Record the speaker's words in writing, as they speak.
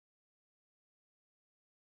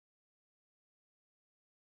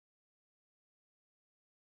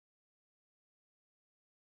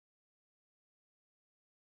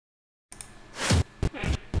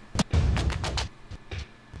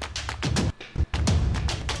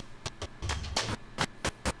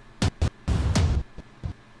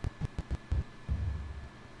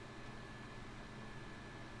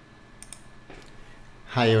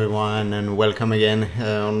Hi everyone and welcome again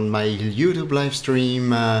on my YouTube live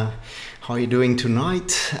stream. How are you doing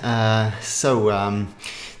tonight?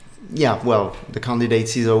 Yeah, well, the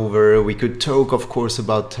candidates is over. We could talk, of course,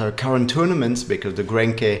 about current tournaments because the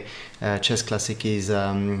Grenke Chess Classic is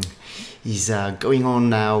going on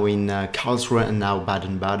now in Karlsruhe and now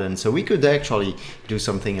Baden-Baden. So we could actually do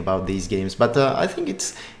something about these games. But I think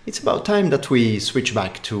it's about time that we switch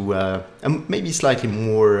back to a maybe slightly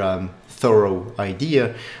more thorough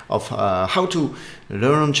idea of how to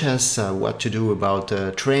learn chess, what to do about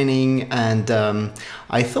training, and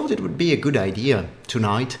I thought it would be a good idea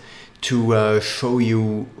tonight to show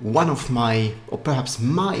you one of my, or perhaps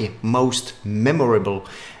my most memorable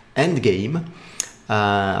endgame.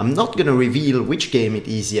 I'm not going to reveal which game it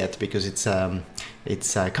is yet because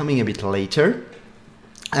it's coming a bit later.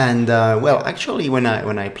 And well, actually, when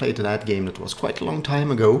I played that game, that was quite a long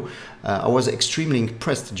time ago. I was extremely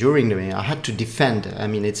impressed during the game. I had to defend. I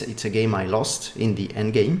mean, it's a game I lost in the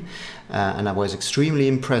endgame, and I was extremely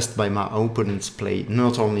impressed by my opponent's play.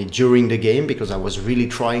 Not only during the game, because I was really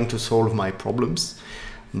trying to solve my problems,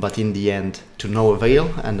 but in the end to no avail,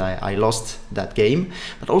 and I lost that game.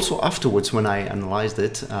 But also afterwards, when I analyzed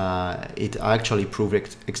it, it actually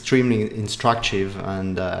proved extremely instructive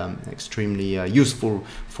and extremely useful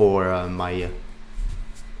for my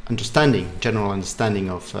general understanding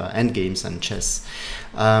of endgames and chess.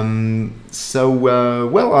 Well,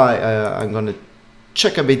 I'm gonna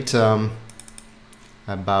check a bit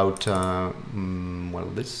about well,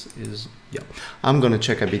 this is, yeah, I'm gonna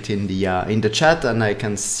check a bit in the chat, and I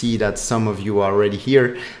can see that some of you are already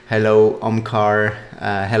here. Hello Omkar,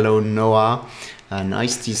 hello Noah,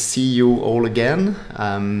 nice to see you all again.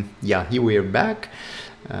 Yeah, here we are back,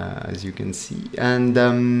 as you can see, and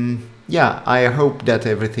yeah, I hope that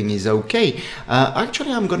everything is okay.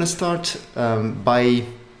 Actually, I'm gonna start by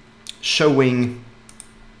showing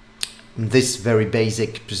this very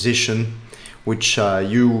basic position, which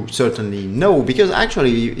you certainly know, because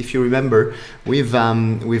actually, if you remember, we've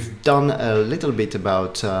done a little bit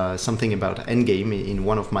about something about endgame in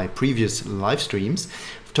one of my previous live streams.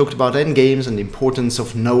 I've talked about endgames and the importance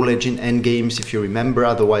of knowledge in endgames, if you remember.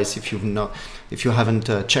 Otherwise, if you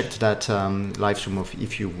haven't checked that live stream,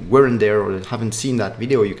 if you weren't there or haven't seen that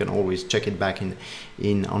video, you can always check it back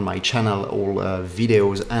on my channel. All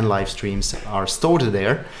videos and live streams are stored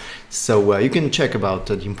there. So you can check about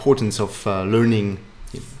the importance of learning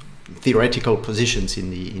theoretical positions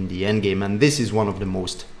in the endgame, and this is one of the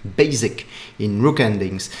most basic in rook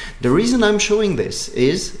endings. The reason I'm showing this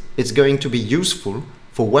is it's going to be useful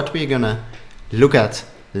for what we're gonna look at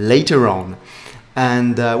later on.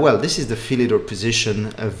 And well, this is the Pelletier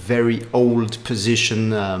position, a very old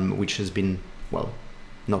position which has been, well,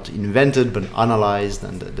 not invented but analyzed,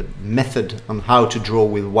 and the method on how to draw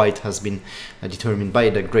with white has been determined by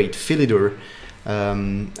the great Pelletier.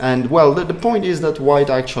 And well, the point is that white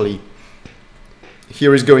actually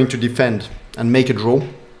here is going to defend and make a draw,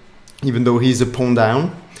 even though he's a pawn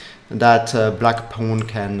down. That black pawn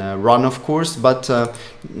can run, of course, but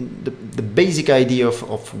the basic idea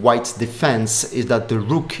of white's defense is that the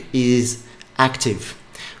rook is active.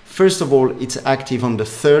 First of all, it's active on the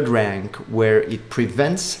third rank, where it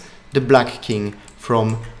prevents the black king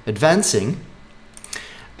from advancing.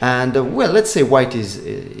 And well, let's say white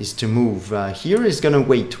is to move. Here he's gonna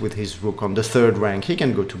wait with his rook on the third rank. He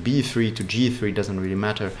can go to b3, to g3, doesn't really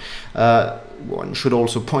matter. One should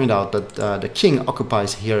also point out that the king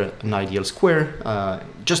occupies here an ideal square,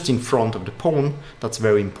 just in front of the pawn. That's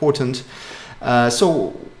very important.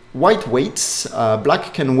 So white waits.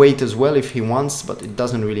 Black can wait as well if he wants, but it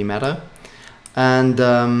doesn't really matter. And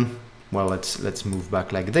well, let's move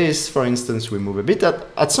back like this. For instance, we move a bit.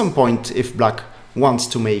 At some point, if black wants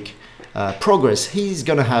to make progress, he's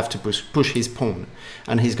gonna have to push his pawn,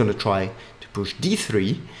 and he's gonna try to push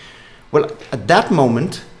d3. Well, at that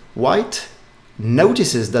moment, white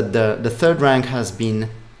notices that the third rank has been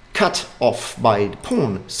cut off by the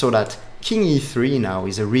pawn, so that king e3 now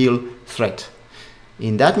is a real threat.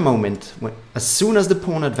 In that moment, as soon as the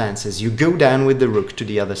pawn advances, you go down with the rook to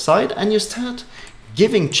the other side and you start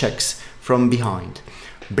giving checks from behind.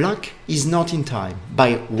 Black is not in time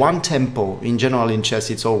by one tempo. In general, in chess,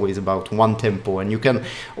 it's always about one tempo, and you can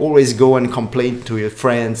always go and complain to your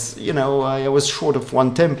friends, you know, I was short of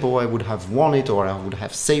one tempo, I would have won it, or I would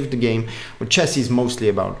have saved the game. But chess is mostly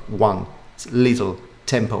about one little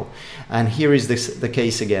tempo. And here is the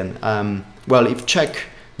case again. Well, if check,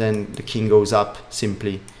 then the king goes up,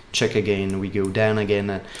 simply check again, we go down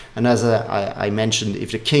again. And as I mentioned,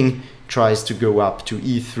 if the king tries to go up to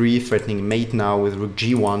e3, threatening mate now with rook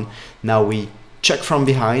g1, now we check from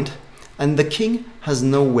behind, and the king has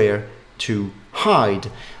nowhere to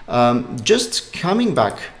hide. Just coming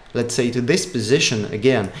back, let's say, to this position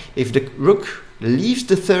again, if the rook leaves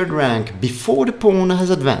the third rank before the pawn has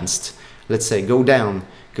advanced, let's say goes down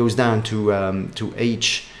to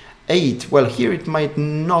h8, well, here it might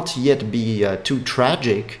not yet be too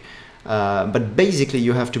tragic, but basically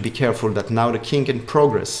you have to be careful that now the king can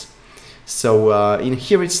progress. So in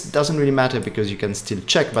here it doesn't really matter because you can still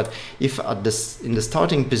check, but if at this, in the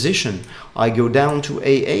starting position I go down to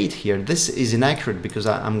a8 here, this is inaccurate because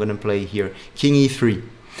I'm going to play here king e3.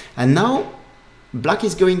 And now black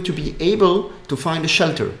is going to be able to find a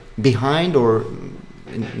shelter behind or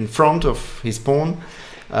in front of his pawn.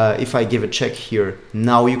 If I give a check here,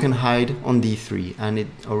 now you can hide on d3 and it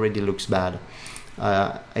already looks bad.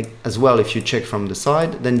 As well, if you check from the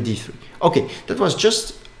side, then d3. Okay, that was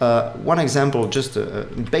just one example, just a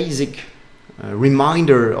basic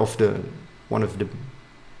reminder of one of the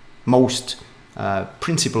most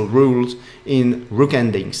principal rules in rook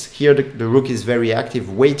endings. Here the rook is very active,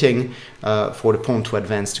 waiting for the pawn to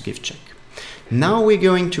advance to give check. Now we're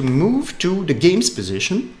going to move to the games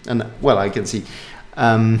position, and well, I can see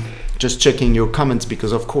just checking your comments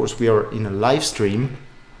because of course we are in a live stream,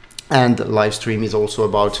 and live stream is also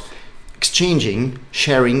about exchanging,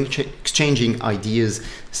 sharing, exchanging ideas.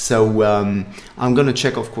 So I'm gonna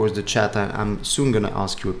check, of course, the chat. I'm soon gonna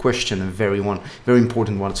ask you a question, a very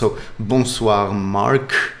important one. So bonsoir,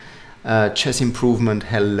 Mark. Chess improvement.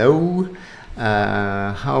 Hello.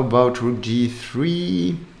 How about rook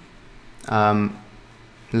g3?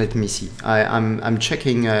 Let me see. I'm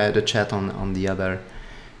checking the chat on the other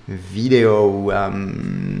video.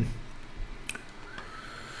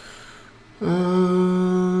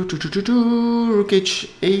 Rook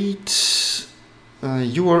h8.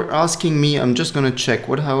 You were asking me. I'm just gonna check.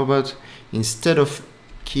 How about instead of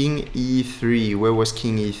king e3? Where was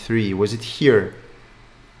king e3? Was it here?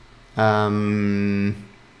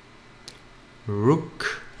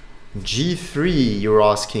 Rook g3. You're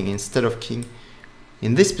asking instead of king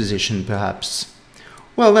in this position, perhaps.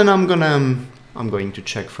 Well, then I'm going to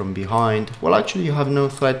check from behind. Well, actually, you have no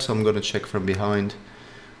threat, so I'm gonna check from behind.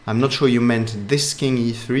 I'm not sure you meant this king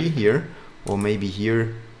e3 here, or maybe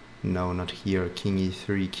here. No, not here. King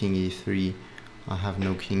e3, king e3. I have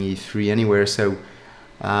no king e3 anywhere, so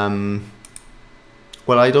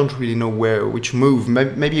well, I don't really know which move.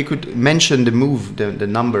 Maybe you could mention the move, the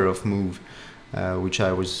number of move, which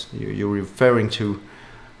you're referring to.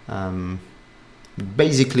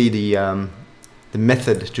 Basically, the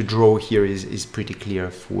method to draw here is pretty clear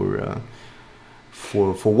for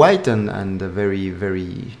white, and very,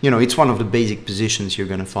 it's one of the basic positions you're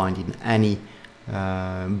going to find in any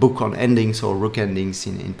book on endings or rook endings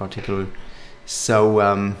in particular. So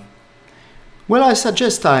well, I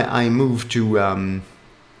suggest I move to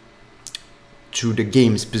the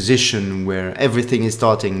games position where everything is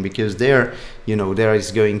starting, because there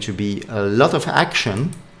is going to be a lot of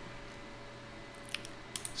action.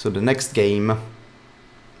 So the next game,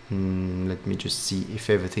 let me just see if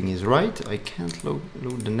everything is right. I can't load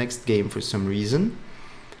the next game for some reason.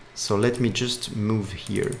 So let me just move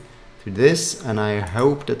here to this, and I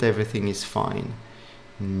hope that everything is fine.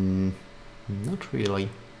 Not really.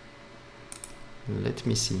 Let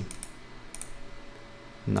me see.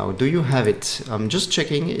 Now, do you have it? I'm just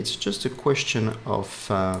checking. It's just a question of...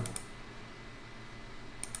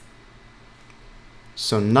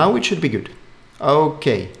 So now it should be good.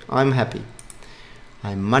 Okay, I'm happy.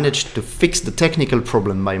 I managed to fix the technical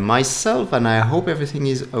problem by myself, and I hope everything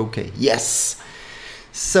is okay. Yes!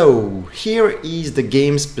 So, here is the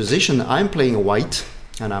game's position. I'm playing white,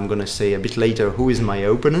 and I'm gonna say a bit later who is my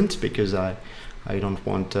opponent, because I don't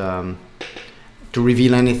want to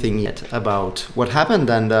reveal anything yet about what happened,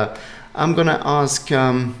 and I'm gonna ask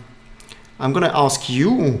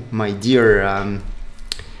you, my dear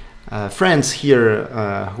friends here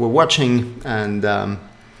who are watching and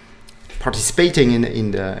participating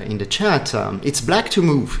in the chat. It's black to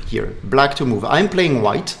move here. Black to move. I'm playing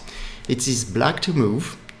white. It is black to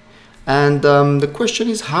move, and the question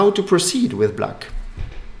is how to proceed with black.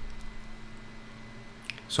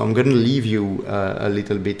 So I'm going to leave you a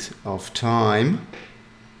little bit of time.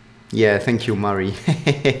 Yeah, thank you, Mari.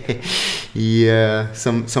 Yeah,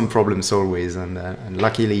 some problems always, and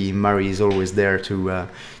luckily Mari is always there to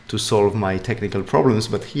solve my technical problems.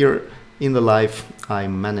 But here in the live, I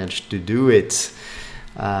managed to do it.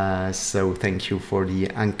 So thank you for the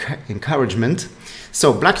encouragement.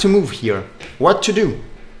 So black to move here. What to do?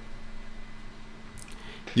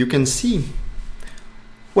 You can see.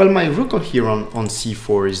 Well, my rook here on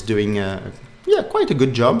c4 is doing quite a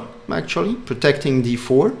good job, actually, protecting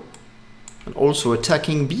d4 and also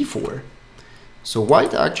attacking b4. So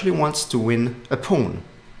white actually wants to win a pawn.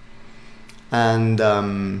 And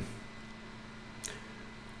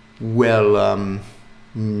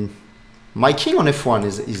my king on f1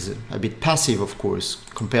 is a bit passive, of course,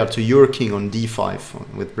 compared to your king on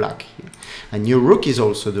d5 with black here. And your rook is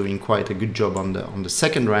also doing quite a good job on the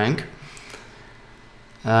second rank.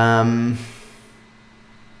 What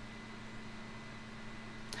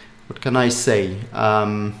can I say?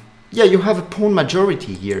 Yeah, you have a pawn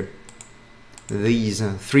majority here. These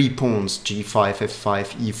 3 pawns, g5,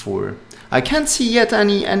 f5, e4. I can't see yet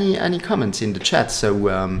any comments in the chat,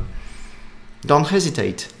 so don't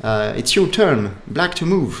hesitate. It's your turn, black to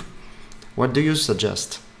move. What do you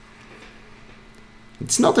suggest?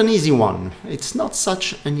 It's not an easy one. It's not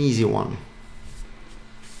such an easy one.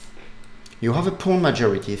 You have a pawn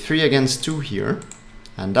majority, 3 against 2 here,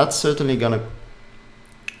 and that's certainly gonna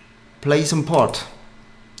play some part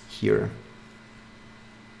here.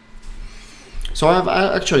 So I've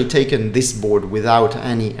actually taken this board without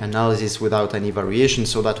any analysis, without any variation,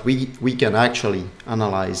 so that we can actually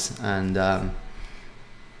analyze. And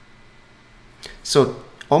so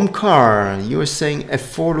Omkar, you are saying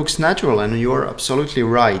f4 looks natural, and you are absolutely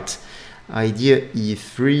right. Idea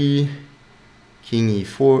e3, king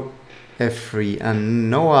e4, f3, and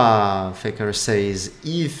Noah Faker says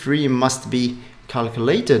e3 must be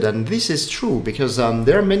calculated, and this is true because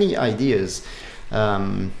there are many ideas.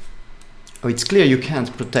 It's clear you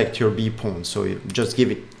can't protect your b pawn, so you just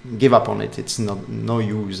give up on it. It's no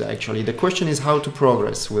use actually. The question is how to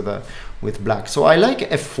progress with black. So I like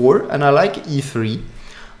f4 and I like e3.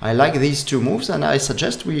 I like these two moves, and I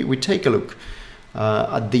suggest we take a look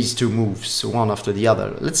at these two moves one after the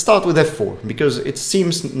other. Let's start with f4 because it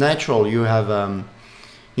seems natural. You have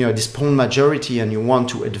you know, this pawn majority and you want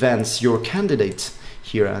to advance your candidate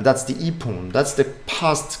here, and that's the e pawn. That's the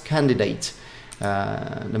passed candidate.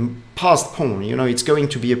 The passed pawn, you know, it's going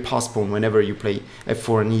to be a passed pawn whenever you play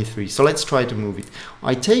f4 and e3. So let's try to move it.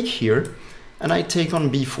 I take here and I take on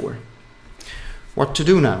b4. What to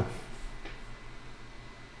do now?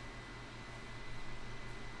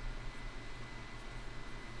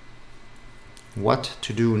 What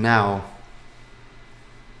to do now?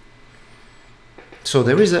 So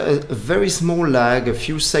there is a very small lag, a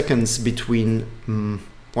few seconds between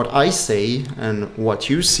what I say and what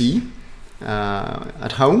you see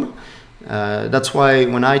at home. That's why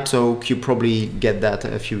when I talk, you probably get that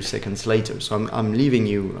a few seconds later. So I'm leaving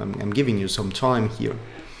you, I'm giving you some time here.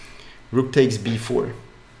 Rook takes b4.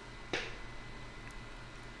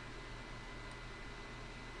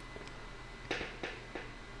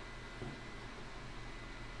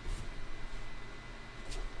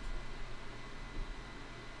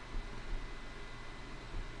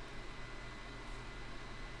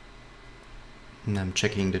 And I'm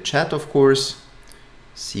checking the chat, of course,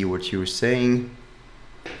 see what you're saying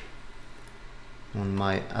on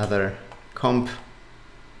my other comp.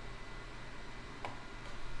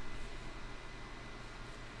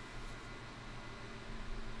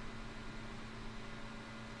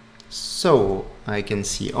 So I can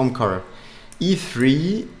see Omkar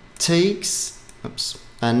e3 takes, oops,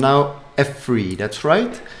 and now f3, that's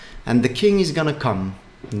right, and the king is gonna come.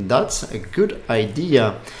 That's a good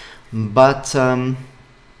idea. But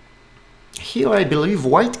here I believe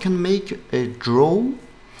white can make a draw,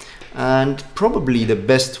 and probably the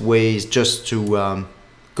best way is just to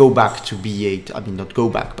go back to b8. I mean, not go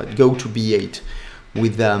back, but go to b8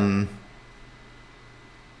 with the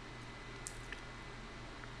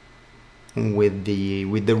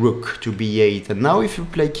rook to b8. And now if you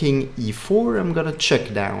play king e4, I'm gonna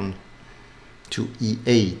check down to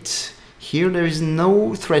e8. Here there is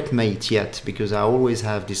no threat mate yet because I always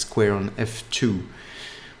have this square on f2.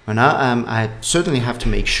 And I certainly have to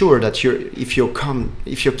make sure that if your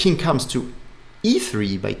king comes to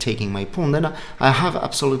e3 by taking my pawn, then I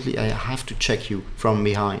have to check you from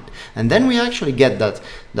behind. And then we actually get that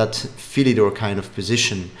Philidor kind of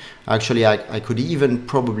position. Actually, I could even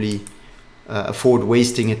probably afford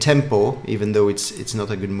wasting a tempo, even though it's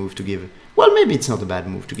not a good move to give. Well, maybe it's not a bad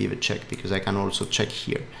move to give a check because I can also check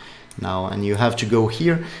here. Now, and you have to go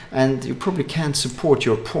here, and you probably can't support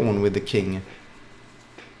your pawn with the king.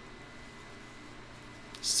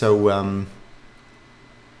 So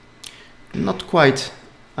not quite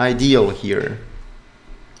ideal here.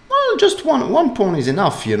 Well, just one pawn is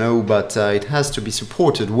enough, you know, but it has to be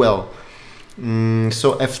supported well.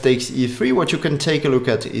 So f takes e3. What you can take a look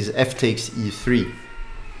at is f takes e3,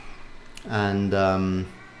 and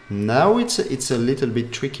now it's a little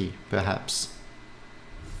bit tricky, perhaps.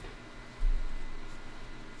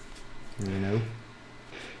 You know,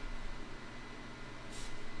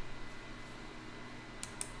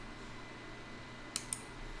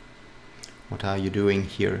 What are you doing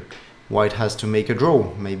here? White has to make a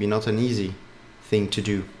draw. Maybe not an easy thing to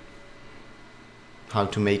do. How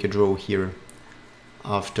to make a draw here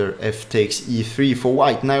after f takes e3 for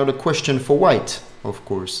white. Now the question for white, of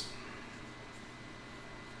course.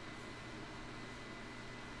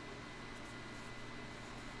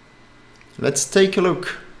 Let's take a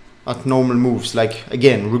look at normal moves, like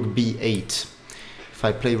again rook b8. If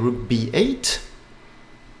I play rook b8,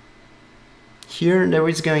 here there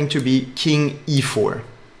is going to be king e4.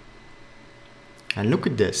 And look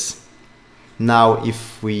at this. Now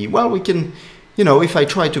if we can, you know, if I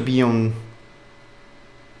try to be on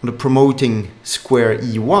the promoting square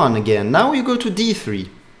e1 again, now you go to d3.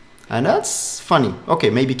 And that's funny. Okay,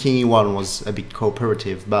 maybe king e1 was a bit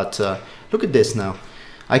cooperative, but look at this now.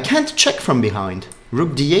 I can't check from behind.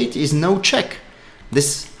 Rook d8 is no check.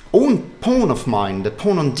 This own pawn of mine, the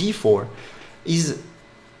pawn on d4, is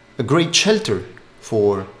a great shelter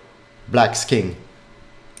for black's king.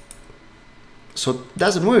 So it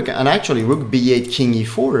doesn't work. And actually rook b8 king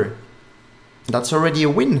e4, that's already a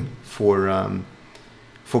win for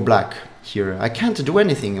black here. I can't do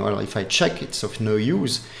anything. Well, if I check, it's of no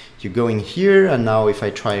use. You're going here, and now if I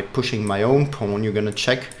try pushing my own pawn, you're gonna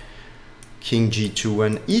check king g2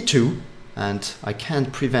 and e2, and I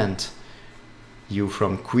can't prevent you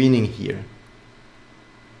from queening here.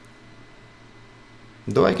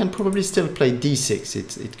 Though I can probably still play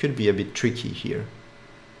d6, it could be a bit tricky here.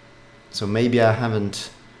 So maybe I haven't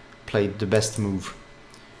played the best move.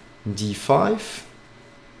 d5.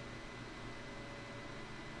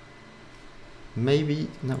 Maybe,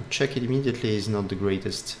 no, check it immediately is not the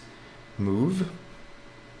greatest move.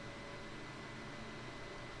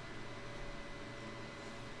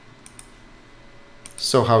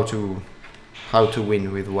 So how to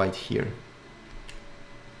win with white here?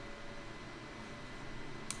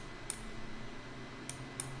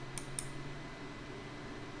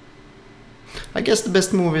 I guess the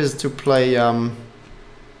best move is to play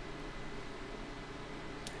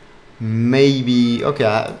maybe,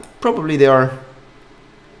 okay, probably there are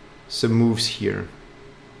some moves here.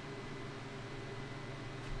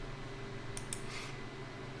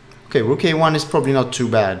 Okay, rook a1 is probably not too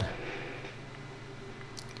bad.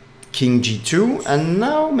 King g2, and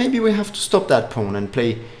now maybe we have to stop that pawn and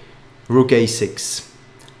play rook a6.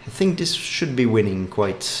 I think this should be winning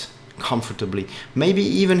quite comfortably. Maybe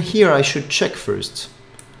even here I should check first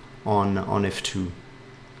on f2.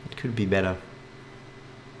 It could be better.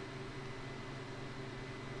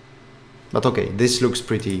 But okay, this looks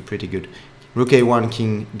pretty good. Rook a1,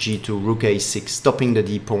 king g2, rook a6, stopping the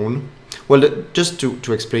d pawn. Well, just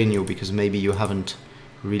to explain you, because maybe you haven't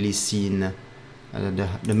really seen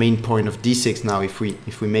the main point of d6. Now if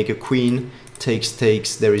we make a queen, takes,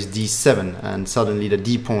 there is d7, and suddenly the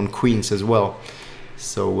d pawn queens as well.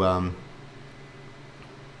 So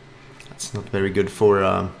that's not very good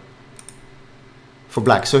for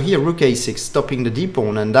black. So here rook a6, stopping the d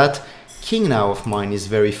pawn, and that king now of mine is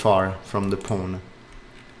very far from the pawn.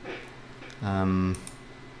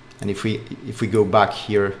 And if we go back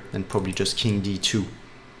here, then probably just king d2,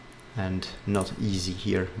 and not easy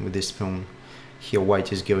here with this pawn. Here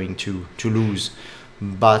white is going to lose.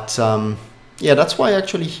 But yeah, that's why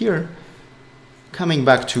actually here, coming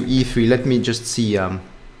back to e3, let me just see.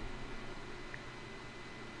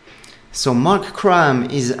 So Mark Cram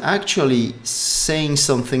is actually saying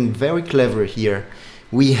something very clever here.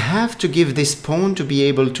 We have to give this pawn to be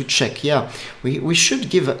able to check. Yeah, we should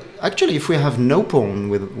give, actually if we have no pawn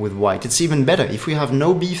with white, it's even better. If we have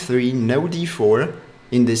no b3, no d4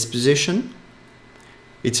 in this position,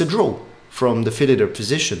 it's a draw from the fiddler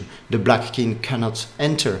position. The black king cannot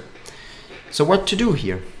enter. So what to do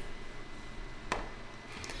here?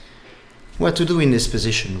 What to do in this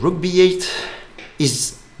position? Rook b8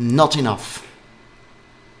 is not enough.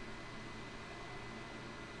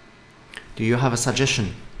 Do you have a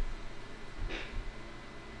suggestion?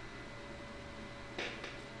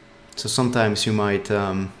 So sometimes you might,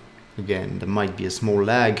 again, there might be a small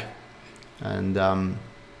lag, and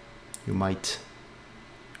you might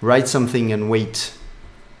write something and wait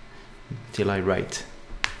till I write.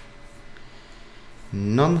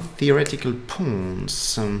 Non-theoretical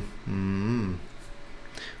pawns.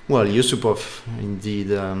 Well, Yusupov, indeed,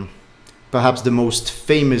 perhaps the most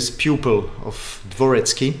famous pupil of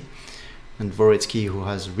Dvoretsky, and Dvoretsky, who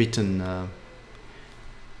has written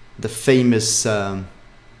the famous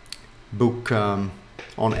book on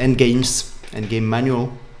endgames, endgame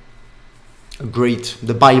manual,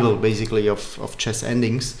 the Bible basically of chess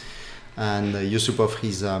endings. And Yusupov,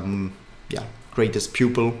 his yeah, greatest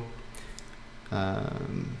pupil,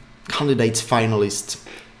 candidates finalist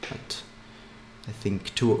at I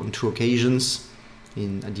think on two occasions.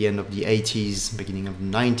 At the end of the 80s, beginning of the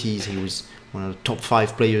 90s, he was one of the top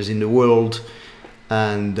 5 players in the world,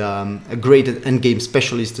 and a great endgame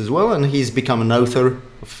specialist as well. And he's become an author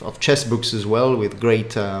of chess books as well, with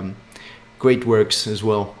great works as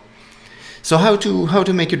well. So how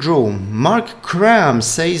to make a draw? Mark Cram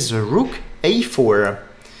says rook a4.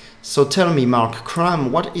 So tell me, Mark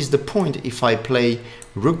Cram, what is the point if I play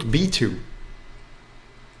rook b2?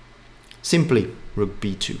 Simply rook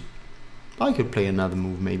b2. I could play another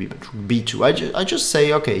move maybe, but rook b2. I just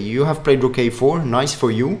say, okay, you have played rook a4, nice for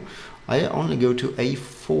you. I only go to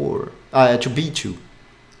a4, to b2.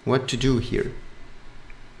 What to do here?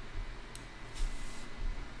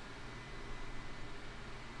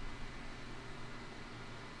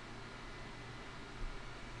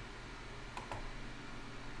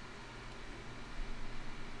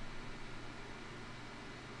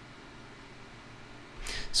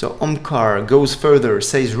 So Omkar goes further,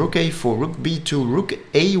 says rook a4, rook b2, rook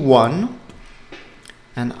a1,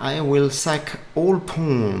 and I will sack all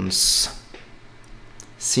pawns,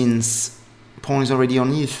 since pawn is already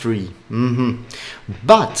on e3.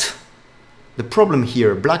 But the problem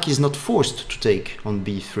here, black is not forced to take on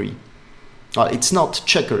b3. It's not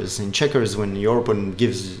checkers. In checkers, when your opponent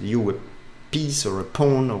gives you a piece or a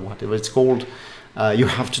pawn or whatever it's called, you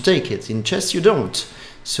have to take it. In chess you don't.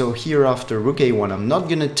 So here after rook a1, I'm not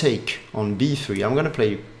gonna take on b3. I'm gonna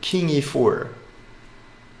play king e4,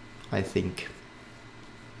 I think.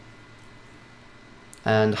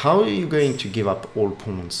 And how are you going to give up all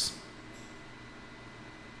pawns?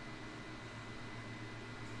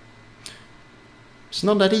 It's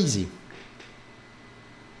not that easy.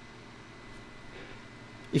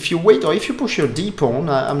 If you wait, or if you push your d pawn,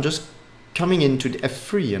 I'm just coming into the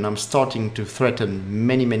f3 and I'm starting to threaten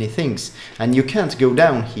many things, and you can't go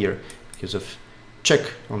down here because of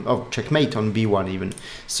checkmate on b1 even.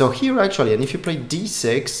 So here actually, and if you play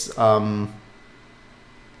d6,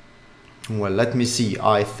 well, let me see,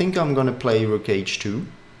 I think I'm gonna play rook h2,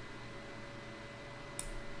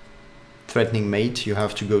 threatening mate. You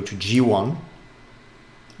have to go to g1,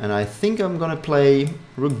 and I think I'm gonna play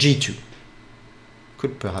rook g2.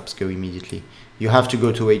 Could perhaps go immediately. You have to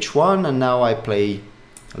go to h1, and now I play,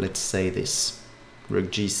 let's say this, rook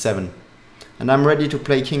g7. And I'm ready to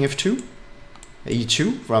play king f2,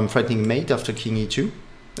 e2, I'm threatening mate after king e2,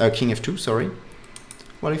 king f2, sorry.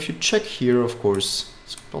 Well, if you check here, of course,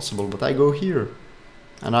 it's possible, but I go here.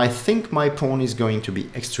 And I think my pawn is going to be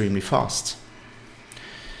extremely fast.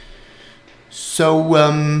 So,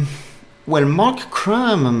 well, Mark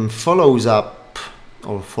Cram follows up,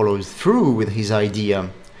 or follows through with his idea.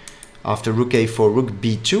 After rook a4, rook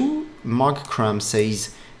b2, Mark Cram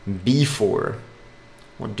says b4.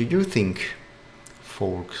 What do you think,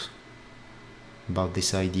 folks, about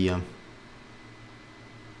this idea?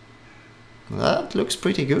 That looks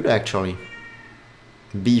pretty good actually.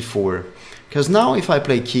 b4. Because now if I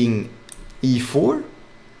play king e4,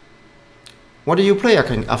 what do you play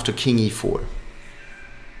after king e4?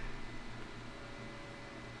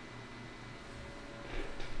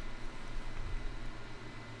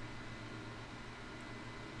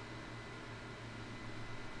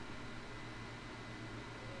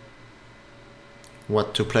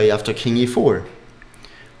 What to play after king e4?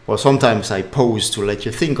 Well, sometimes I pause to let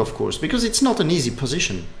you think, of course, because it's not an easy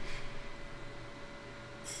position.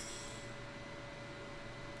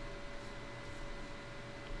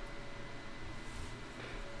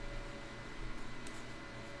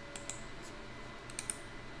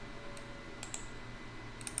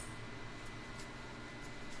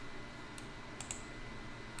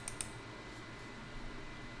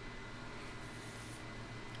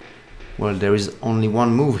 Well, there is only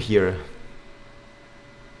one move here.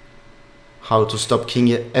 How to stop king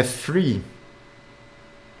f3.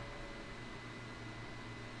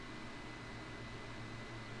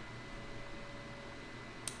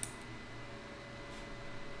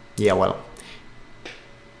 Yeah, well,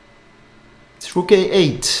 it's rook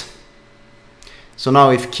a8. So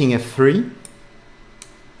now if king f3,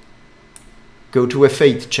 go to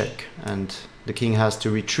f8 check, and the king has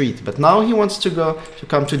to retreat. But now he wants to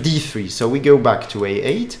come to d3, so we go back to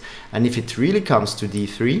a8, and if it really comes to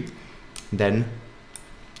d3, then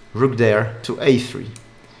rook there to a3.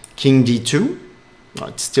 King d2,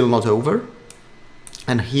 it's still not over.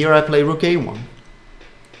 And here I play rook a1.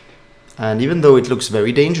 And even though it looks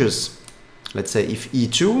very dangerous, let's say if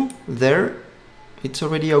e2 there, it's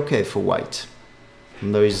already okay for white.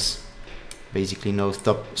 And there is basically no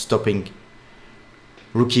stopping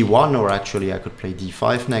rook e1, or actually I could play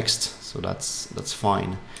d5 next, so that's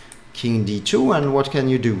fine. king d2, and what can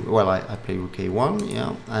you do? Well, I play rook a1,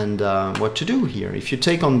 yeah, and what to do here? If you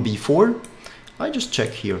take on b4, I just check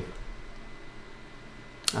here.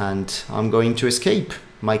 And I'm going to escape.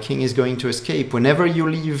 My king is going to escape. Whenever you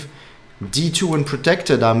leave d2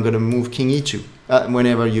 unprotected, I'm going to move king e2.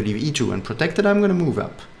 Whenever you leave e2 unprotected, I'm going to move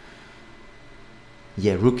up.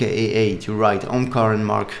 Yeah, rook a8, you're right. Omkar and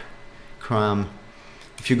Mark Cram.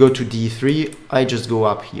 If you go to d3, I just go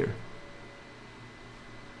up here.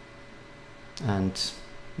 And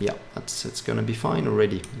yeah, it's going to be fine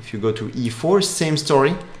already. If you go to e4, same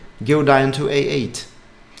story. Go down to a8.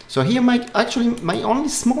 So here my only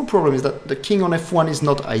small problem is that the king on f1 is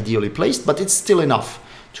not ideally placed, but it's still enough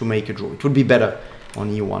to make a draw. It would be better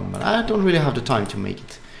on e1, but I don't really have the time to make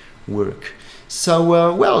it work. So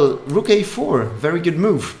well, rook a4, very good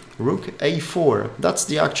move. Rook a4,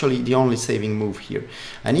 that's actually the only saving move here.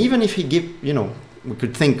 And even if he we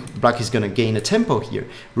could think black is going to gain a tempo here.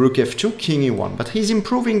 Rook f2, king e1, but he's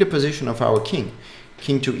improving the position of our king.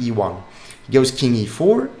 King to e1. He goes king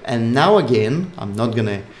e4, and now again, I'm not going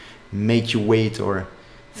to make you wait or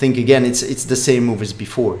think again. It's the same move as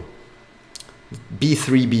before.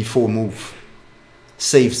 b3, b4 move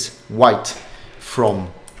saves white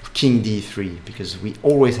from king d3, because we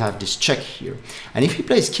always have this check here. And if he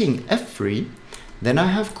plays king f3, then I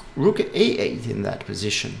have rook a8 in that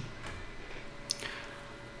position.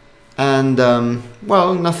 And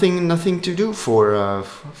well, nothing to do for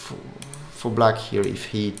black here. If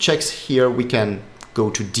he checks here, we can go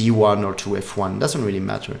to d1 or to f1. Doesn't really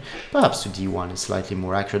matter. Perhaps to d1 is slightly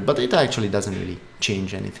more accurate, but it actually doesn't really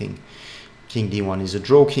change anything. King d1 is a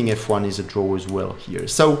draw, king f1 is a draw as well here.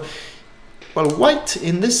 So, well, white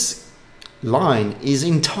in this line is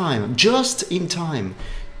in time, just in time,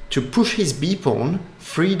 to push his b pawn,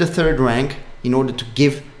 free the third rank, in order to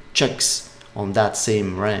give checks on that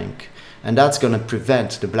same rank. And that's going to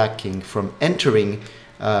prevent the black king from entering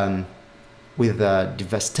with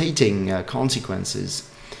devastating consequences.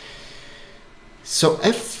 So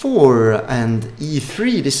f4 and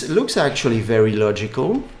e3, this looks actually very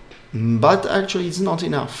logical, but actually it's not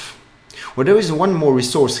enough. Well, there is one more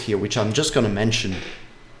resource here, which I'm just going to mention.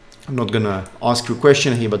 I'm not going to ask you a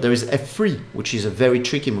question here, but there is f3, which is a very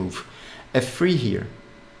tricky move. f3 here.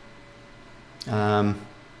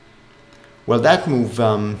 Well, that move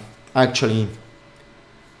actually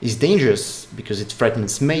is dangerous because it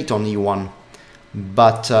threatens mate on e1.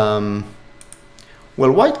 But,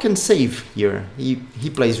 well, white can save here. He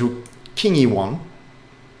plays rook, king e1.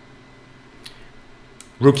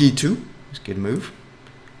 Rook e2, it's a good move.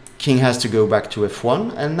 King has to go back to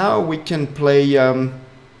f1, and now we can play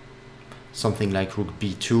something like rook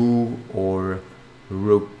b2 or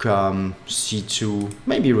rook c2,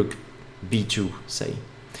 maybe rook b2, say.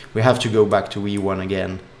 We have to go back to e1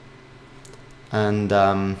 again. And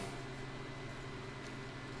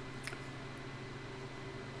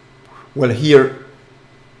well, here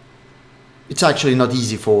it's actually not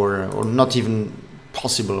easy for, or not even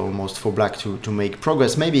possible almost for black to make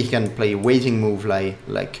progress. Maybe he can play a waiting move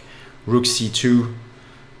like rook c2,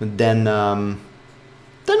 but then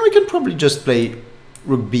we can probably just play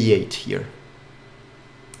rook b8 here.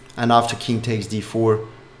 And after king takes d4,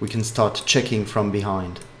 we can start checking from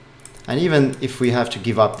behind. And even if we have to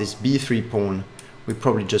give up this b3 pawn, we're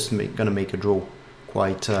probably just gonna make a draw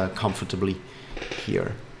quite comfortably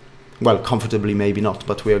here. Well, comfortably maybe not,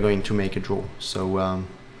 but we are going to make a draw. So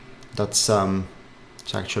that's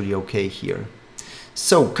it's actually okay here.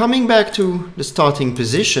 So coming back to the starting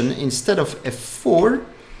position, instead of f4,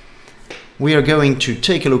 we are going to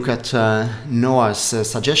take a look at Noah's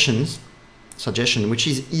suggestion, which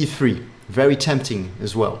is e3. Very tempting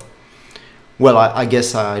as well. Well, I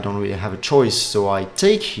guess I don't really have a choice, so I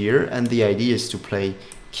take here, and the idea is to play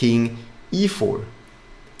king e4.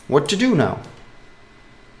 What to do now?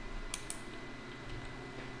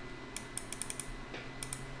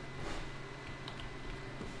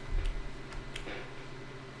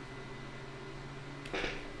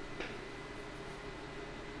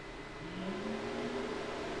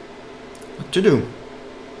 What to do?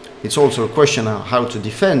 It's also a question of how to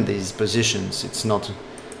defend these positions. It's not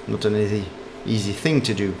an easy thing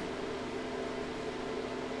to do.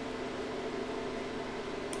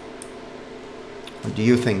 What do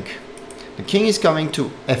you think? The king is coming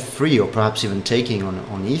to f3, or perhaps even taking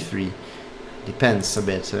on e3. Depends a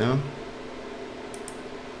bit.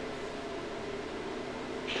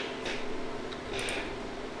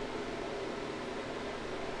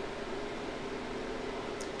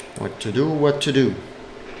 What to do, what to do?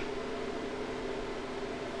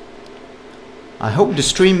 I hope the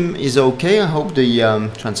stream is okay. I hope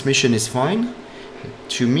the transmission is fine.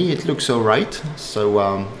 to me it looks alright. So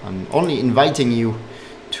I'm only inviting you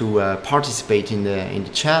to participate in the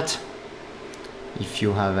chat if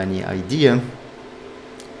you have any idea.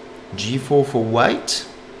 G4 for white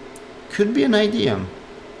could be an idea,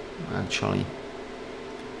 actually.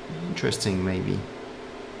 Interesting, maybe.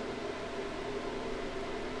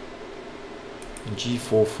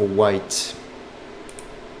 G4 for white.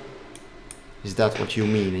 Is that what you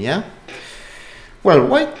mean? Yeah. Well,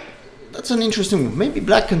 white. That's an interesting move. Maybe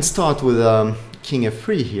black can start with king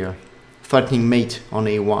f3 here, threatening mate on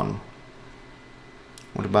a1.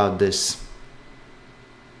 What about this?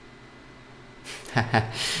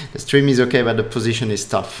 The stream is okay, but the position is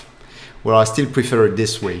tough. Well, I still prefer it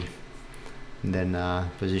this way than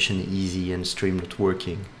position easy and stream not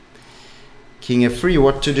working. King f3,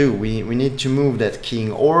 what to do? We need to move that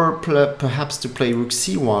king, or perhaps to play rook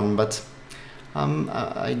c1, but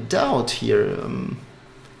I doubt here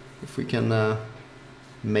if we can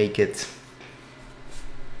make it.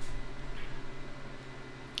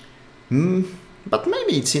 But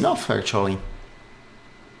maybe it's enough, actually.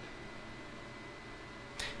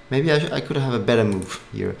 Maybe I could have a better move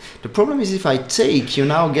here. The problem is if I take, you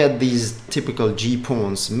now get these typical G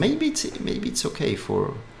pawns. Maybe it's okay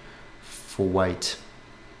for white.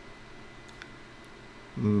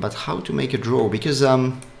 But how to make a draw? Because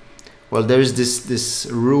well, there's this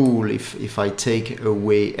rule. If I take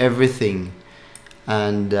away everything,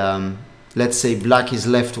 and let's say black is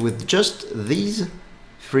left with just these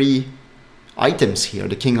three items here: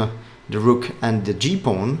 the king, the rook, and the G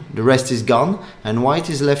pawn. The rest is gone, and white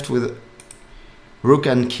is left with rook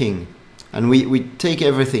and king. And we take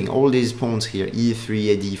everything, all these pawns here,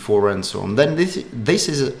 e3, d4, and so on. Then this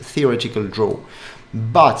is a theoretical draw.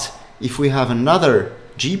 But if we have another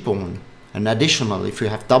G pawn, an additional, if we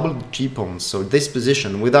have double G pawns, so this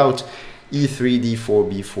position without e3, d4,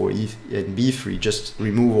 b4, and b3, just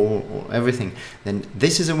remove everything, then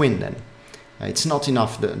this is a win then. It's not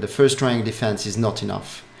enough. The first rank defense is not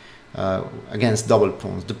enough against double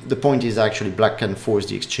pawns. The point is actually black can force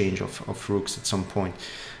the exchange of rooks at some point.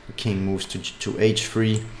 The king moves to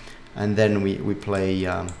h3, and then we play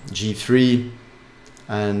g3,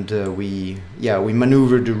 and we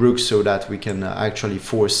maneuver the rook so that we can actually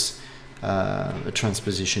force a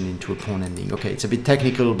transposition into a pawn ending. Okay, it's a bit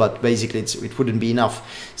technical, but basically it wouldn't be enough.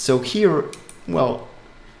 So here, well,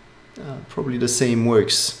 probably the same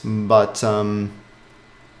works, but I'm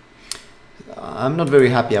not very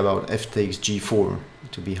happy about f takes g4,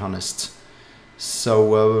 to be honest.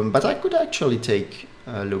 So, but I could actually take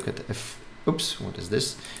a look at f. Oops, what is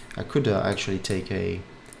this? I could actually take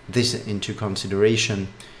this into consideration.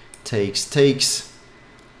 Takes,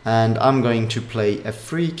 and I'm going to play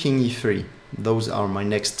f3, king e3. Those are my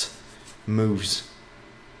next moves.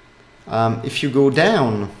 If you go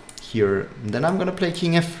down here, then I'm gonna play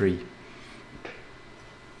king f3.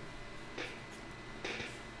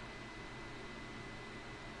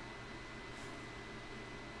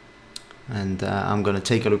 And I'm gonna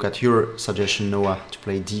take a look at your suggestion, Noah, to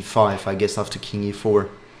play d5, I guess after king e4.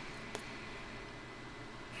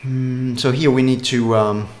 So here we need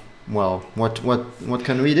to, well, what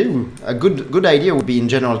can we do? A good idea would be in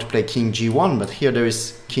general to play king g1, but here there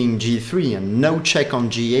is king g3 and no check on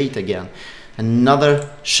g8 again. Another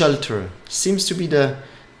shelter seems to be the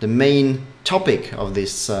main topic of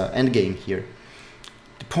this endgame here.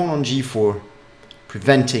 The pawn on g4,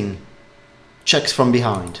 preventing checks from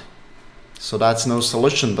behind. So that's no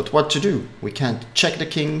solution, but what to do? We can't check the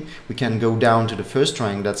king, we can go down to the first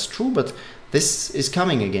rank, that's true, but this is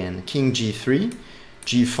coming again. King g3,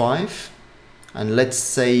 g5, and let's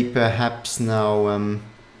say perhaps now,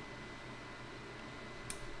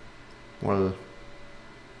 well,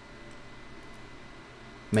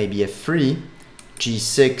 maybe f3,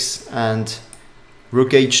 g6, and rook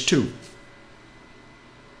h2.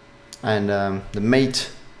 And the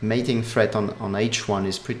mating threat on h1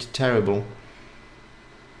 is pretty terrible.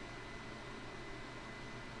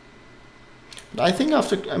 But I think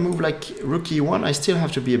after a move like rook e1, I still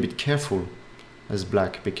have to be a bit careful as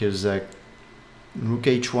black, because rook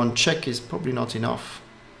h1 check is probably not enough.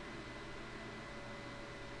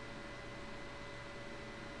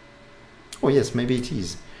 Oh yes, maybe it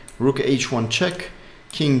is. Rook h1 check,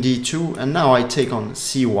 king d2, and now I take on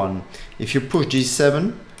c1. If you push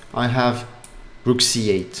g7, I have rook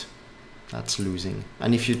c8. That's losing.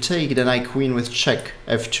 And if you take, then I queen with check,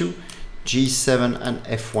 f2, g7, and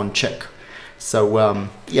f1 check. So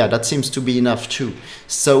yeah, that seems to be enough too.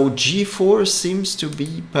 So g4 seems to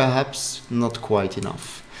be perhaps not quite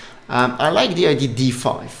enough. I like the idea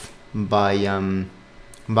d5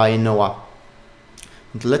 by Noah.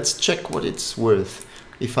 But let's check what it's worth.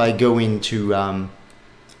 If I go into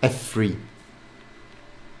f3.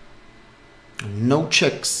 No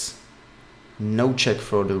checks. No check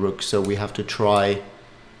for the rook, so we have to try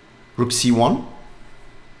rook c1.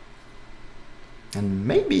 And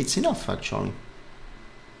maybe it's enough, actually.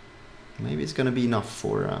 Maybe it's gonna be enough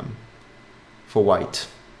for white.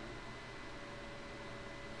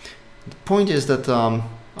 The point is that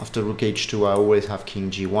after rook h2 I always have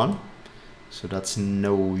king g1, so that's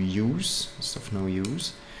no use, it's of no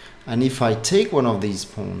use. And if I take one of these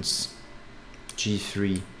pawns,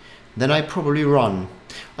 g3, then I probably run.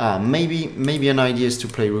 Maybe an idea is to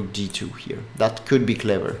play rook d2 here. That could be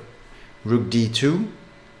clever. Rook d2,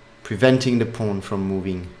 preventing the pawn from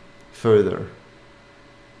moving further.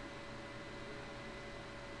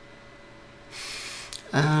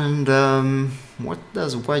 And what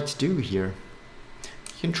does white do here?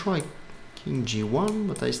 You can try king g1,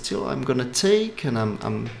 but I'm gonna take, and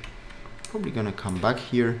I'm probably gonna come back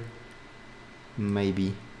here.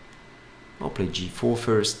 Maybe I'll play g4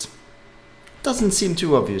 first. Doesn't seem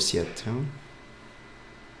too obvious yet, huh?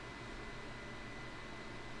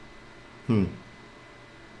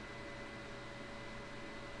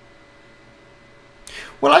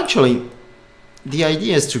 Well, actually, the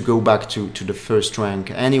idea is to go back to the first rank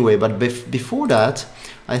anyway, but before that,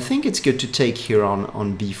 I think it's good to take here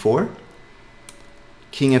on b4,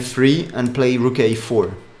 king f3, and play rook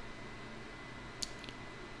a4.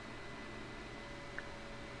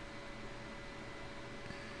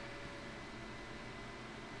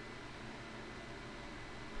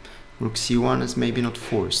 Rook c1 is maybe not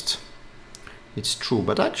forced. It's true,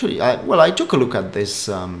 but actually, I took a look at this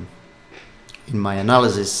in my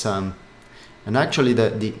analysis, and actually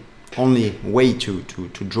the only way to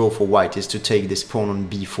draw for white is to take this pawn on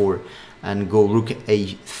b4 and go rook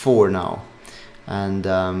a4 now. And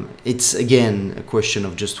it's again a question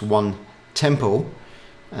of just one tempo.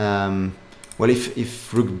 Well,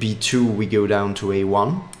 if rook b2 we go down to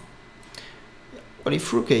a1. But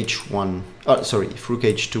if rook h1, if rook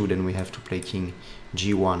h2, then we have to play king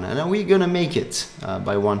g1, and we're gonna make it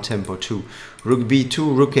by one tempo too. Rook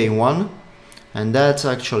b2, rook a1, and that's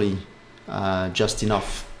actually just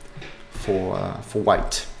enough for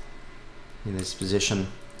white in this position.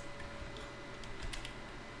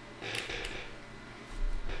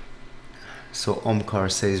 So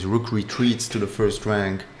Omkar says rook retreats to the first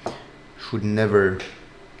rank should never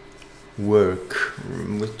work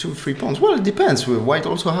with 2-3 pawns. Well, it depends. White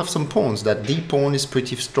also have some pawns. That d pawn is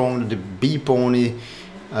pretty strong. The b pawn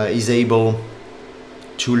is able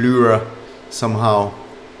to lure somehow.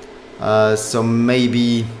 So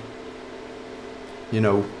maybe, you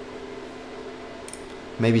know,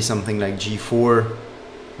 maybe something like g4.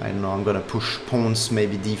 I don't know. I'm gonna push pawns.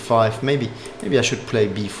 Maybe d5. Maybe I should play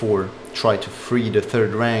b4. Try to free the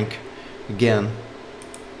third rank again.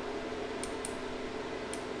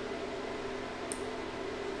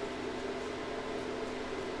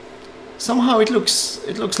 Somehow it looks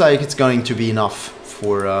like it's going to be enough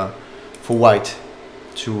for white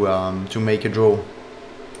to make a draw.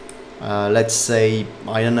 Let's say,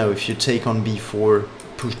 I don't know, if you take on b4,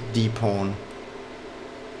 push d pawn,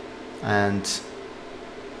 and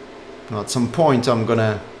at some point I'm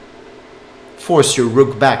gonna force your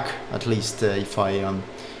rook back. At least if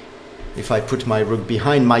I put my rook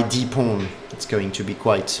behind my d pawn, it's going to be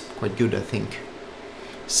quite good, I think.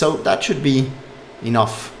 So that should be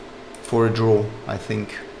enough for a draw, I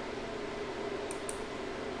think.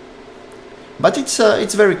 But it's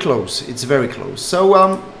very close. It's very close. So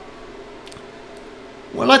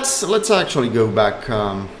well, let's actually go back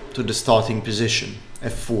to the starting position,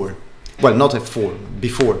 f4. Well, not f4,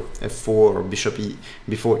 before f4 or bishop e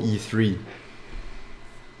before e3.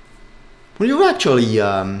 Well,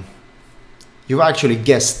 you've actually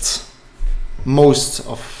guessed most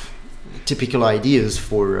of typical ideas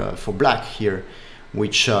for black here,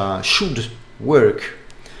 which should work,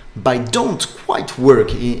 but don't quite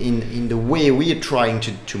work in the way we are trying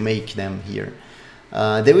to make them here.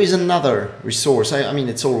 There is another resource. I mean,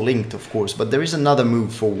 it's all linked, of course, but there is another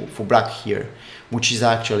move for black here, which is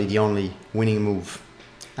actually the only winning move,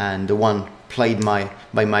 and the one played by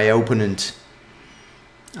my opponent.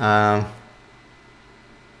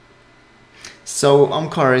 So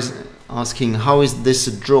Omkar is asking, how is this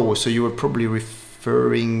a draw? So you were probably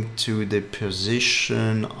referring to the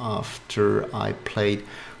position after I played.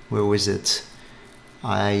 Where was it?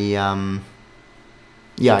 Yeah,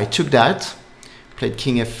 I took that. Played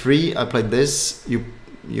king f3. I played this. You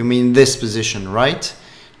mean this position, right?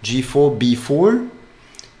 g4, b4.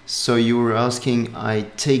 So you were asking, I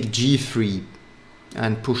take g3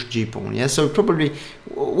 and push g pawn. Yeah, so probably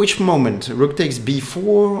which moment? Rook takes b4,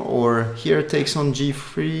 or here takes on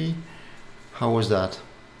g3. How was that?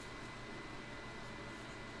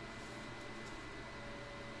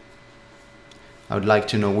 I would like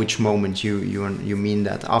to know which moment you mean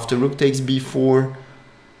that. After rook takes b4,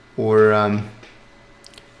 or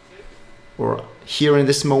here in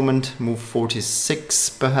this moment, move 46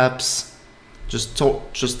 perhaps. Just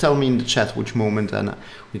tell me in the chat which moment, and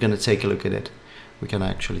we're gonna take a look at it. We can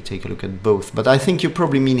actually take a look at both, but I think you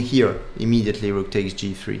probably mean here immediately. Rook takes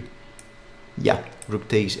g3. Yeah,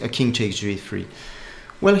 king takes g3.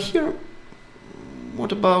 Well, here,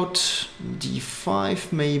 what about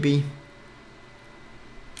d5 maybe?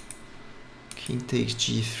 King takes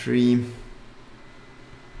g3.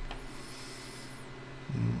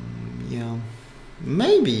 Yeah,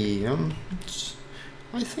 maybe.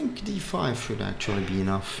 I think d5 should actually be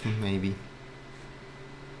enough, maybe.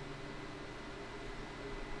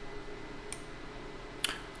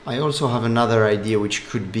 I also have another idea, which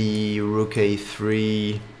could be rook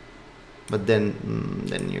a3, but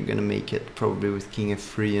then you're gonna make it probably with king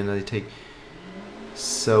f3, and I take.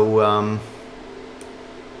 So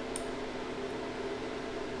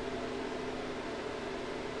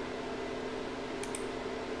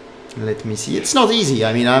let me see. It's not easy.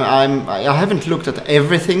 I mean, I haven't looked at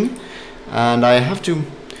everything, and I have to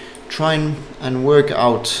try and work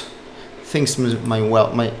out things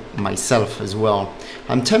myself as well.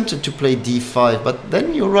 I'm tempted to play d5, but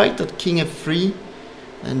then you're right that king f3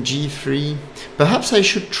 and g3. Perhaps I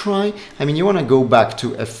should try. I mean, you want to go back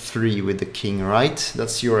to f3 with the king, right?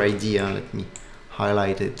 That's your idea. Let me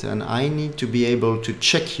highlight it, and I need to be able to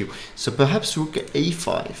check you. So perhaps rook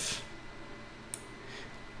a5.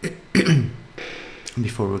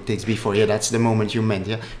 Before rook takes b4. Yeah, that's the moment you meant.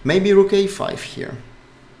 Yeah, maybe rook a5 here.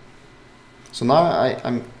 So now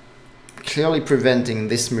I'm clearly preventing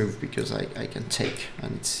this move because I can take,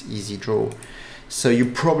 and it's easy draw. So you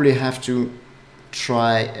probably have to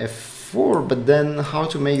try f4, but then how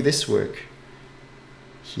to make this work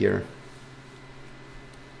here?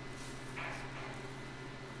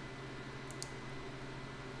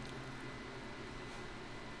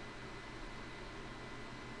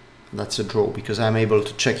 That's a draw because I'm able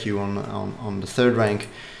to check you on the third rank.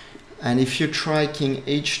 And if you try king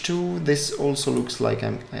h2, this also looks like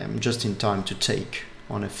I am just in time to take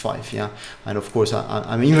on f5, yeah? And of course,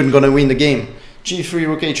 I'm even gonna win the game. g3,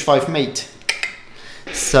 rook h5 mate.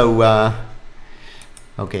 So,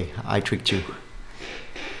 okay, I tricked you.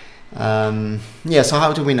 Yeah, so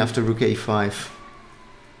how to win after rook a5?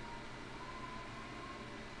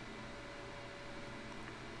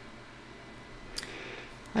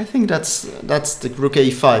 I think that's the rook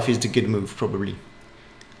a5 is the good move, probably.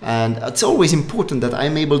 And it's always important that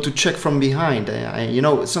I'm able to check from behind. You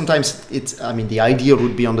know, sometimes I mean, the ideal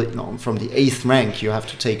would be on the, from the 8th rank, you have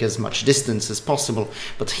to take as much distance as possible.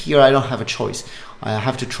 But here I don't have a choice. I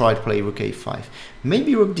have to try to play rook a5.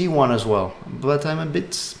 Maybe rook d1 as well. But I'm a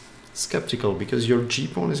bit skeptical because your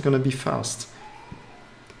g-pawn is going to be fast.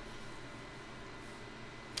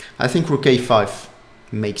 I think rook a5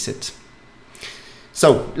 makes it.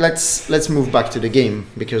 So let's move back to the game,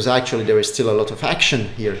 because actually there is still a lot of action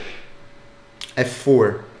here.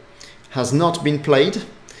 f4 has not been played,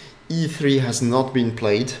 e3 has not been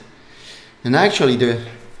played, and actually the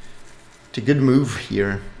good move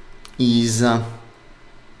here is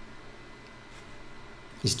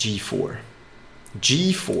g4.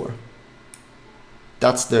 g4.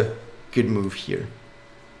 That's the good move here.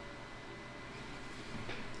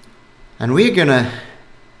 And we're gonna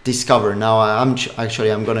discover now. I'm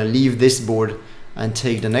gonna leave this board and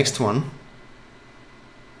take the next one.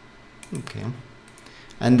 Okay,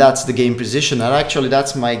 and that's the game position, and actually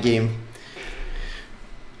that's my game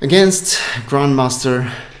against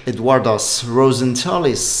Grandmaster Edvardas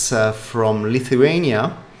Rozentalis from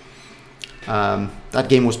Lithuania. That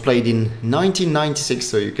game was played in 1996,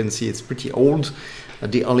 so you can see it's pretty old.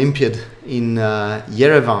 At the Olympiad in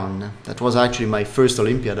Yerevan. That was actually my first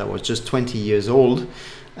Olympiad. I was just 20 years old.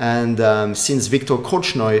 And since Viktor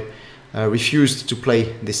Korchnoi refused to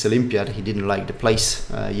play this Olympiad, he didn't like the place.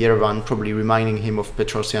 Yerevan, probably reminding him of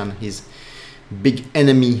Petrosian, his big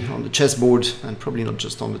enemy on the chessboard, and probably not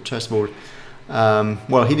just on the chessboard.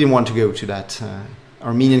 Well, he didn't want to go to that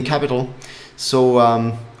Armenian capital.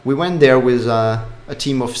 So we went there with a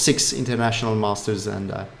team of 6 international masters,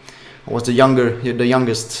 and I was the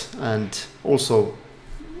youngest, and also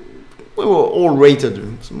we were all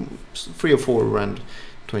rated, 3 or 4 around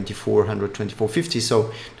 2400, 2450, so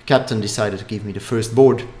the captain decided to give me the first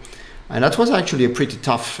board. And that was actually a pretty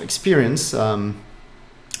tough experience,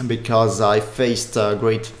 because I faced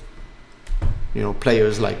great,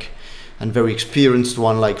 players and very experienced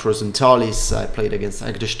one like Rozentalis. I played against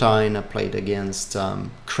Agdestein, I played against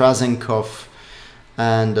Krasenkov,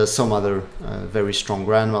 and some other very strong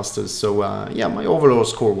grandmasters. So yeah, my overall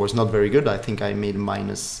score was not very good. I think I made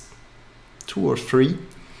 -2 or 3.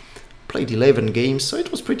 Played 11 games, so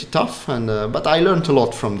it was pretty tough, and but I learned a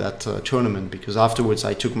lot from that tournament, because afterwards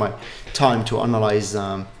I took my time to analyze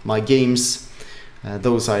my games.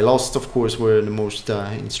 Those I lost, of course, were the most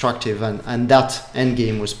instructive, and that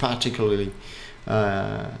endgame was particularly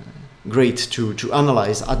great to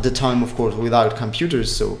analyze at the time, of course, without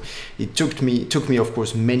computers. So it took me of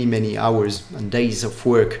course many hours and days of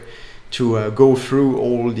work to go through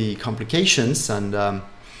all the complications, and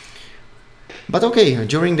but okay,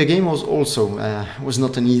 during the game was also was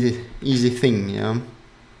not an easy thing.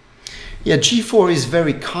 Yeah, g4 is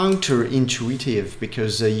very counterintuitive,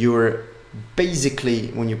 because you're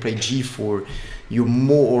basically, when you play g4, you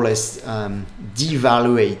more or less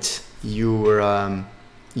devaluate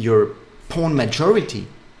your pawn majority.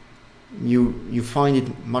 You find it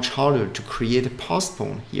much harder to create a passed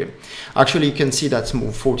pawn here. Actually, you can see that's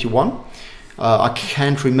move 41. I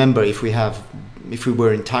can't remember if we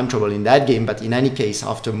were in time trouble in that game, but in any case,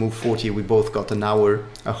 after move 40, we both got a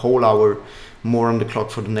whole hour more on the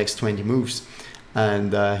clock for the next 20 moves.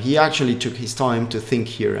 And he actually took his time to think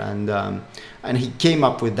here, and he came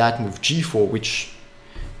up with that move g4, which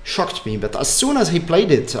shocked me. But as soon as he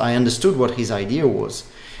played it, I understood what his idea was.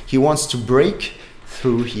 He wants to break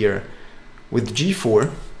through here with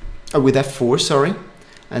g4, with f4, sorry,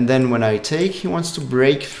 and then when I take, he wants to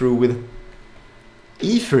break through with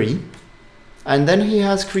e3, and then he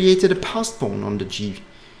has created a passed pawn on the g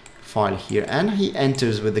file here, and he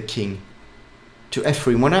enters with the king to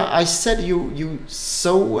f3. When I said you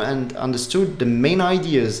saw and understood the main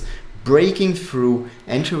ideas, breaking through,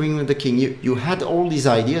 entering with the king, you had all these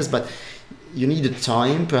ideas, but you needed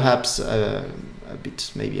time, perhaps a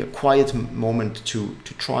bit, maybe a quiet moment to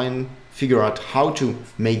try and figure out how to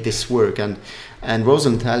make this work. And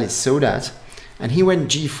Rosenthal saw that, and he went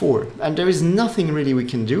g4, and there is nothing really we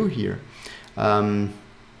can do here.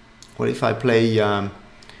 Well, if I play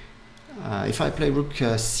rook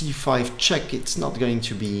c5 check, it's not going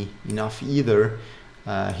to be enough either.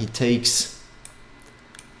 He takes,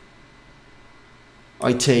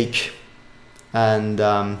 I take, and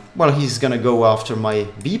well, he's gonna go after my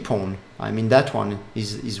b pawn. I mean, that one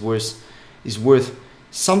is worth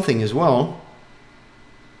something as well.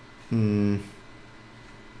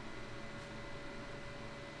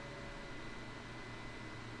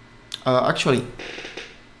 Actually,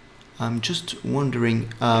 I'm just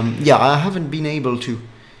wondering, yeah, I haven't been able to,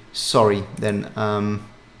 sorry, then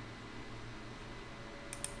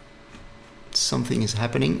something is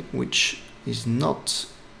happening which is not,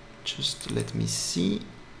 just let me see,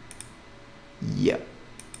 yeah,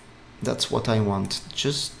 that's what I want,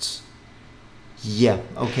 just, yeah,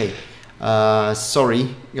 okay,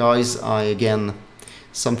 sorry guys, again,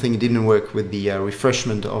 something didn't work with the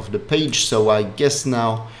refreshment of the page, so I guess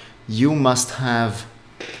now you must have,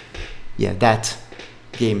 yeah, that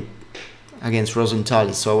game against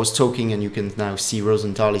Rosenthal. So I was talking, and you can now see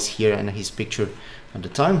Rosenthal here and his picture at the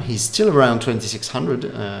time. He's still around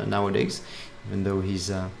 2600 nowadays, even though he's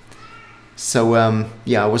yeah,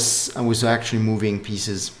 I was actually moving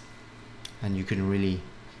pieces, and you can really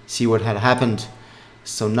see what had happened.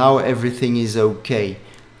 So now everything is okay.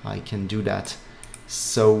 I can do that.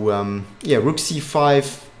 So yeah, rook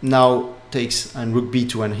c5 now takes, and rook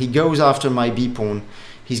b2, and he goes after my b pawn.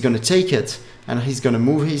 He's going to take it, and he's going to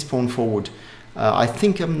move his pawn forward. I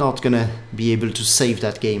think I'm not going to be able to save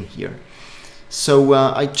that game here. So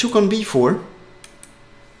I took on b4.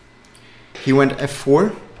 He went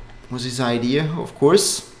f4, was his idea, of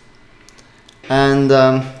course. And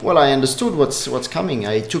well, I understood what's coming.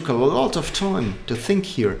 I took a lot of time to think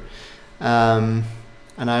here. And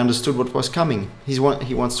I understood what was coming. He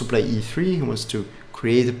wants to play e3, he wants to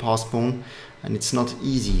create a passed pawn, and it's not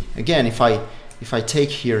easy. Again, if I take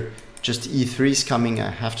here, just e3 is coming, I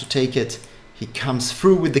have to take it. He comes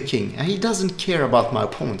through with the king, and he doesn't care about my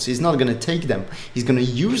pawns. He's not going to take them. He's going to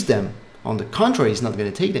use them. On the contrary, he's not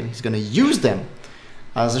going to take them. He's going to use them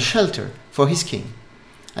as a shelter for his king.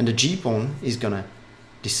 And the g pawn is going to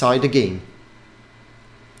decide the game.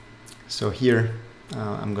 So here,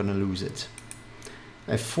 I'm going to lose it.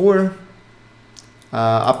 f4,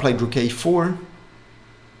 I played rook a4,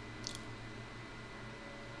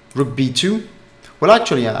 rook b2. Well,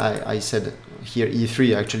 actually, I said here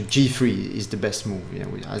e3. Actually, g3 is the best move, you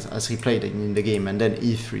know, as he played it in the game, and then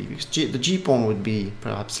e3, because the g pawn would be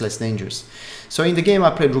perhaps less dangerous. So in the game,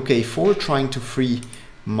 I played rook a4, trying to free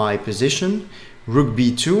my position. Rook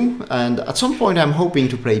b2, and at some point, I'm hoping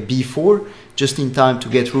to play b4 just in time to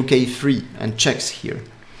get rook a3 and checks here.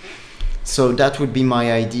 So that would be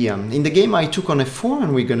my idea. In the game I took on f4,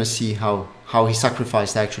 and we're gonna see how he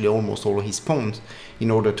sacrificed actually almost all his pawns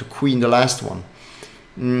in order to queen the last one.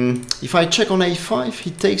 If I check on a5,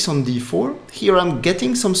 he takes on d4. Here I'm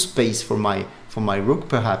getting some space for my rook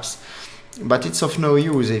perhaps, but it's of no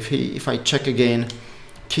use. If I check again,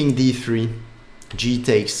 king d3, g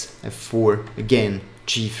takes f4, again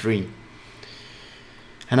g3,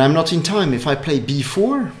 and I'm not in time. If I play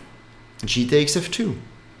b4, g takes f2.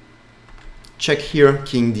 Check here,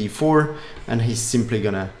 king d4, and he's simply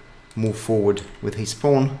gonna move forward with his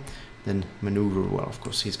pawn, then maneuver. Well, of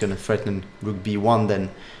course he's gonna threaten rook b1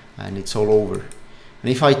 then, and it's all over.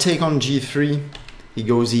 And if I take on g3, he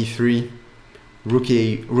goes e3, rook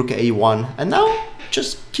a1, and now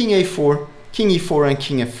just king a4, king e4, and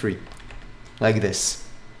king f3, like this.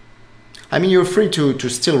 I mean, you're free to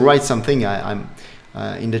still write something. I'm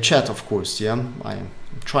in the chat, of course. Yeah, I'm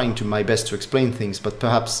trying to my best to explain things, but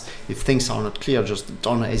perhaps if things are not clear, just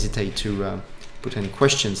don't hesitate to put any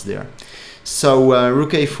questions there. So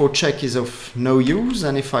rook a4 check is of no use,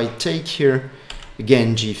 and if I take here,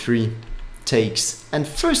 again g3 takes, and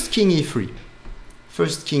first king e3.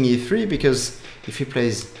 First king e3, because if he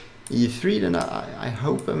plays e3, then I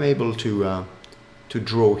hope I'm able to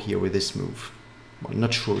draw here with this move. Well,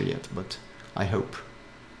 not sure yet, but I hope.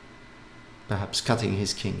 Perhaps cutting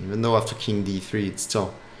his king, even though after king d3 it's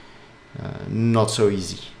still not so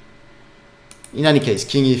easy. In any case,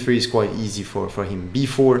 king e3 is quite easy for him.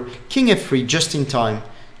 b4, king f3 just in time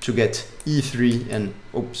to get e3, and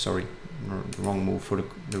oh sorry, wrong move for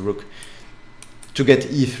the rook, to get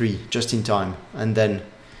e3 just in time, and then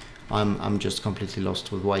I'm just completely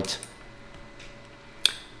lost with white.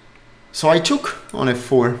 So I took on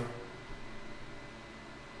f4.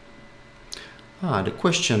 The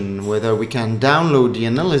question whether we can download the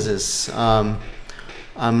analysis, I'm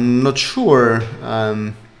not sure,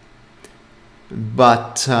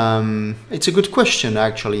 but it's a good question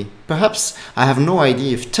actually. Perhaps I have no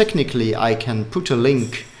idea if technically I can put a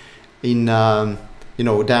link in, you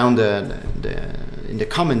know, down in the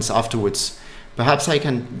comments afterwards. Perhaps I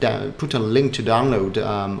can put a link to download.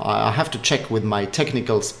 I have to check with my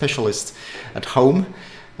technical specialist at home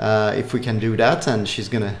if we can do that, and she's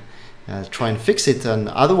gonna try and fix it. And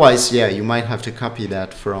otherwise, yeah, you might have to copy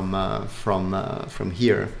that from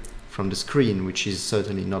here, from the screen, which is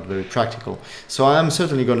certainly not very practical. So I am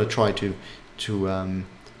certainly going to try to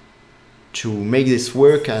make this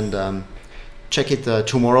work, and check it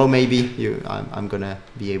tomorrow. Maybe I'm gonna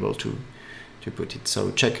be able to put it.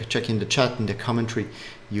 So check in the chat, in the commentary.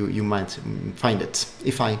 You might find it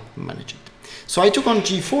if I manage it. So I took on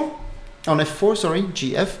g4, on f4, sorry,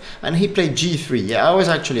 gf, and he played g3. Yeah, I was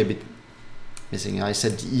actually a bit missing. I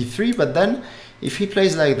said e3, but then if he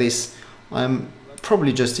plays like this, I'm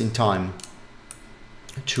probably just in time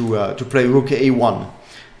to play rook a1.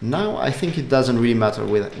 Now I think it doesn't really matter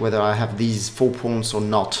whether I have these 4 pawns or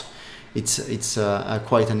not. It's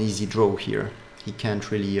quite an easy draw here. He can't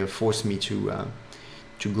really force me to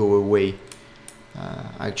go away.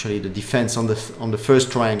 Actually, the defense on the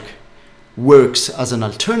first rank works as an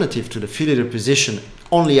alternative to the fiddler position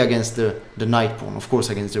only against the knight pawn, of course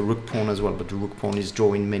against the rook pawn as well, but the rook pawn is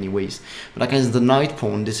drawn in many ways. But against the knight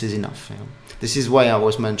pawn, this is enough. This is why I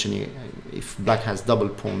was mentioning if black has double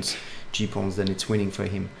pawns, g pawns, then it's winning for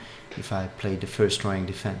him if I play the first rank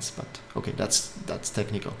defense. But okay, that's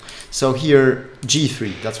technical. So here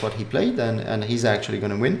g3, that's what he played, and he's actually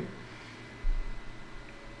going to win.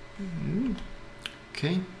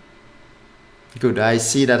 Okay. Good, I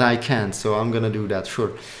see that I can, so I'm gonna do that,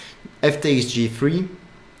 sure. F takes g3,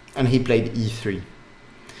 and he played e3.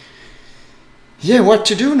 Yeah, what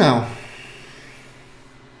to do now?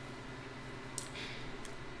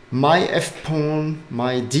 My f pawn,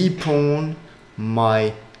 my d pawn,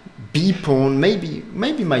 my b pawn, maybe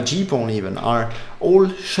my g pawn even, are all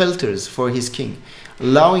shelters for his king,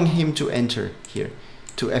 allowing him to enter here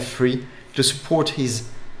to f3 to support his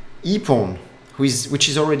e pawn, which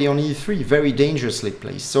is already on e3, very dangerously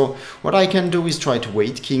placed. So what I can do is try to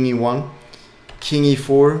wait. King e1, king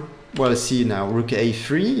e4. Well, see now, rook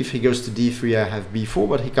a3. If he goes to d3, I have b4,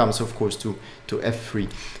 but he comes, of course, to f3.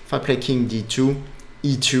 If I play king d2,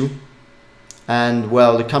 e2, and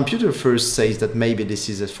well, the computer first says that maybe this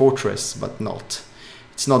is a fortress, but not.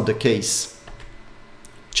 It's not the case.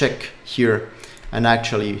 Check here, and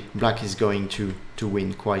actually, black is going to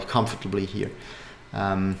win quite comfortably here.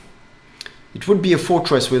 It would be a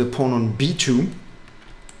fortress with a pawn on b2.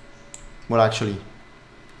 Well, actually,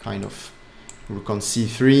 kind of rook on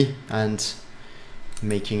c3 and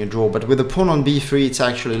making a draw. But with a pawn on b3, it's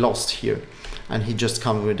actually lost here. And he just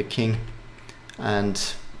comes with the king.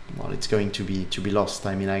 And well, it's going to be lost.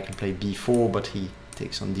 I mean, I can play b4, but he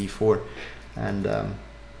takes on d4, and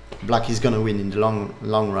black is gonna win in the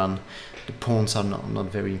long run. The pawns are not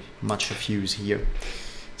very much of use here.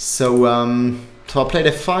 So so I played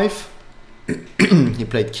f5. He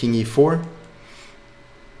played king e4,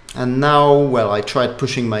 and now, well, I tried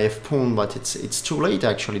pushing my f pawn, but it's too late.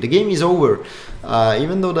 Actually, the game is over.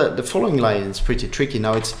 Even though the following line is pretty tricky.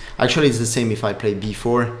 Now it's the same if I play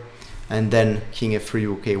b4 and then king f3,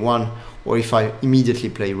 rook a1, or if I immediately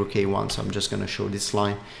play rook a1. So I'm just gonna show this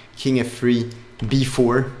line: king f3,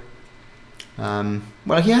 b4.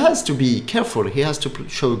 Well, he has to be careful. He has to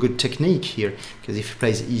show a good technique here, because if he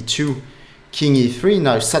plays e2, king e3,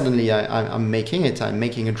 now suddenly I'm making it. I'm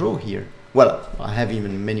making a draw here. Well, I have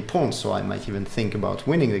even many pawns, so I might even think about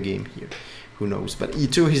winning the game here. Who knows? But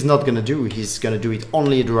e2 he's not gonna do. He's gonna do it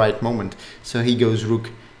only at the right moment. So he goes rook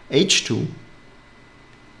h2,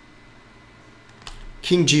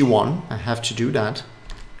 king g1. I have to do that.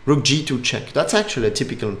 Rook g2 check. That's actually a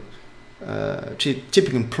typical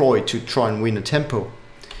ploy to try and win a tempo.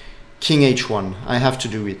 King h1. I have to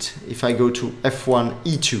do it. If I go to f1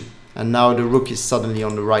 e2, and now the rook is suddenly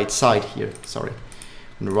on the right side here. Sorry,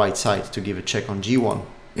 on the right side to give a check on g1.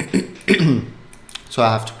 So I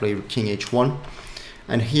have to play king h1.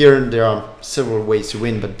 And here there are several ways to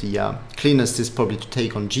win, but the cleanest is probably to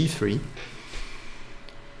take on g3.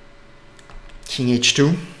 King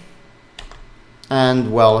h2.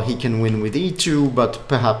 And well, he can win with e2, but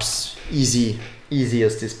perhaps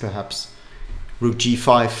easiest is perhaps rook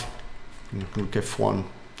g5, rook f1,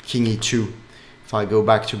 king e2. If I go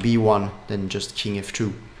back to b1, then just king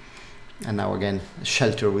f2. And now again,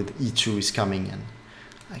 shelter with e2 is coming, and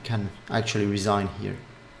I can actually resign here.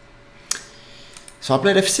 So I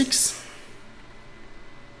played f6.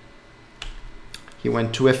 He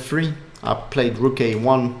went to f3. I played rook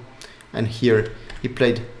a1, and here he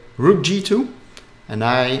played rook g2, and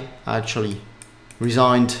I actually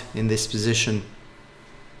resigned in this position.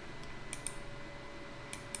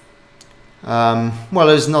 Well,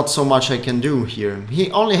 there's not so much I can do here.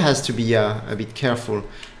 He only has to be a bit careful.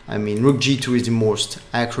 I mean, rook g2 is the most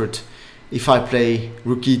accurate. If I play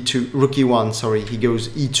rook e1, sorry, he goes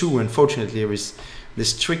e2. Unfortunately, there is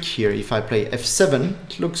this trick here. If I play f7,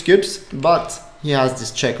 it looks good, but he has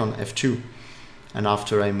this check on f2. And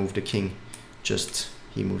after I move the king,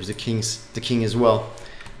 he moves the king as well,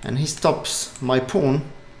 and he stops my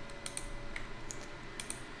pawn.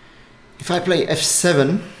 If I play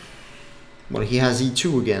f7, well, he has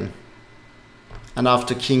e2 again. And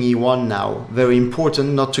after king e1 now, very important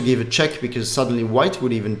not to give a check, because suddenly white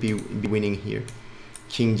would even be winning here.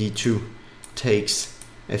 King d2 takes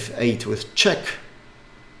f8 with check.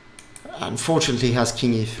 Unfortunately, he has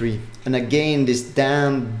king e3. And again, this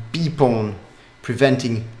damn b pawn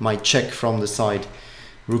preventing my check from the side.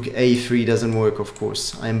 Rook a3 doesn't work, of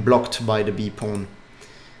course. I am blocked by the b pawn.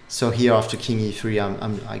 So here after king e3,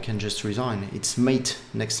 I can just resign. It's mate,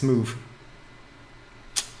 next move.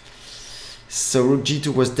 So rook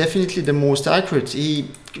g2 was definitely the most accurate.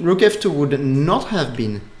 Rook f2 would not have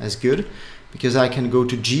been as good, because I can go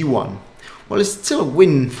to g1. Well, it's still a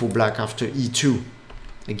win for black after e2,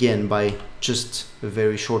 again by just a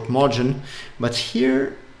very short margin. But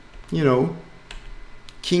here, you know,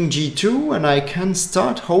 king g2, and I can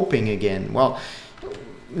start hoping again. Well,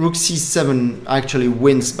 rook c7 actually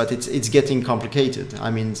wins, but it's getting complicated.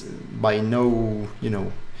 I mean, by no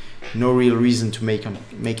real reason to make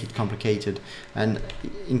it complicated. And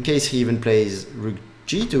in case he even plays rook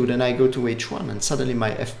g2, then I go to h1, and suddenly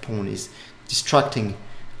my f pawn is distracting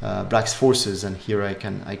black's forces, and here I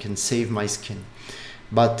can save my skin.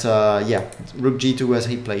 But yeah, rook g2 as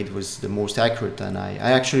he played was the most accurate, and I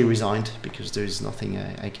actually resigned, because there is nothing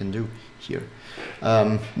I can do here.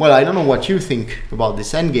 Well, I don't know what you think about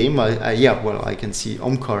this endgame. Yeah, well, I can see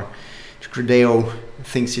Omkar Credeo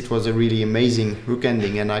thinks it was a really amazing rook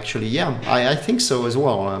ending, and actually, yeah, I think so as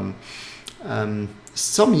well.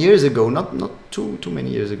 Some years ago, not too many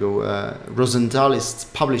years ago,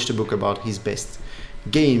 Rosenthalis published a book about his best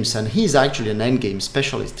games, and he's actually an endgame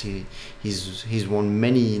specialist. He's won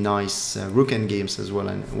many nice rook endgames as well,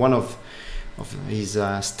 and one of his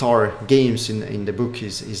star games in the book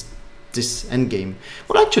is this endgame.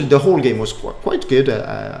 Well, actually the whole game was quite good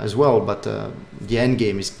as well, but the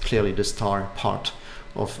endgame is clearly the star part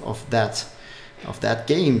of that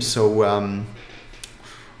game. So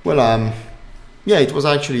yeah, it was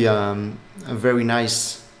actually a very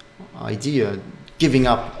nice idea, giving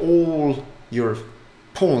up all your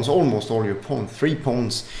pawns, almost all your pawns, 3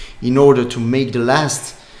 pawns, in order to make the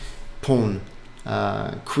last pawn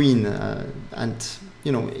queen, and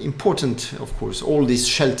you know, important, of course, all these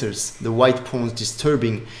shelters, the white pawns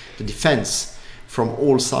disturbing the defense from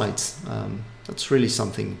all sides. That's really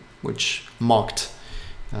something which marked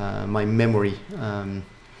my memory, and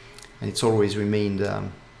it's always remained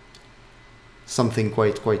something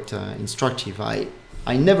quite instructive. I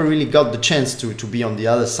never really got the chance to be on the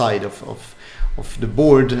other side of the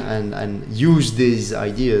board and use these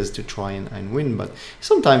ideas to try and win, but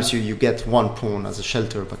sometimes you get one pawn as a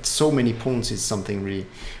shelter, but so many pawns is something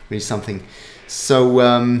really something. So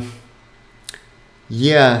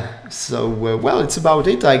yeah, so well, it's about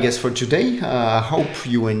it, I guess, for today. I hope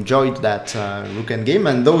you enjoyed that rook endgame,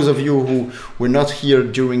 and those of you who were not here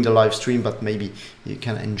during the live stream, but maybe you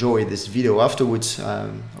can enjoy this video afterwards,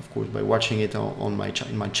 of course, by watching it on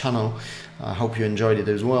in my channel. I hope you enjoyed it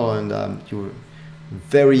as well, and you're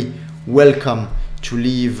very welcome to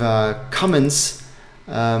leave comments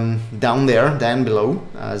down below,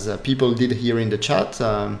 as people did here in the chat.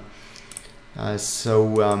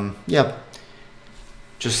 Yeah,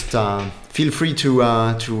 just feel free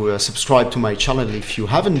to subscribe to my channel if you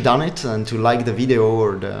haven't done it, and to like the video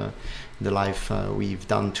or the live we've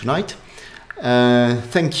done tonight.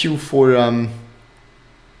 Thank you for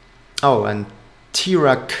oh, and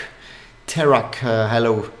Terak,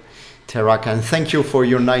 hello Terak, and thank you for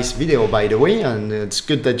your nice video, by the way, and it's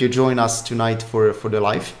good that you join us tonight for the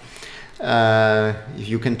live.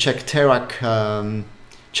 You can check Terak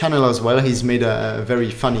channel as well. He's made a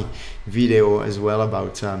very funny video as well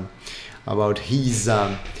about his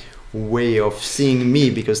way of seeing me,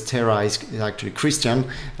 because Tera is actually Christian.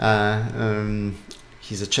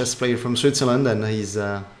 He's a chess player from Switzerland, and he's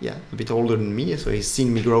yeah, a bit older than me, so he's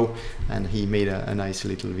seen me grow, and he made a nice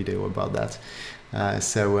little video about that.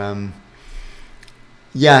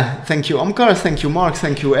 Yeah, thank you Omkar, thank you Mark,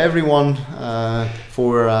 thank you everyone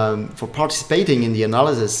for participating in the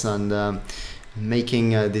analysis and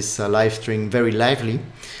making this live stream very lively.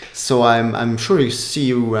 So I'm sure to see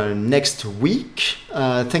you next week.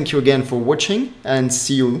 Thank you again for watching, and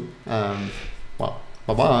see you, well,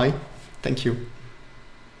 bye bye. Thank you.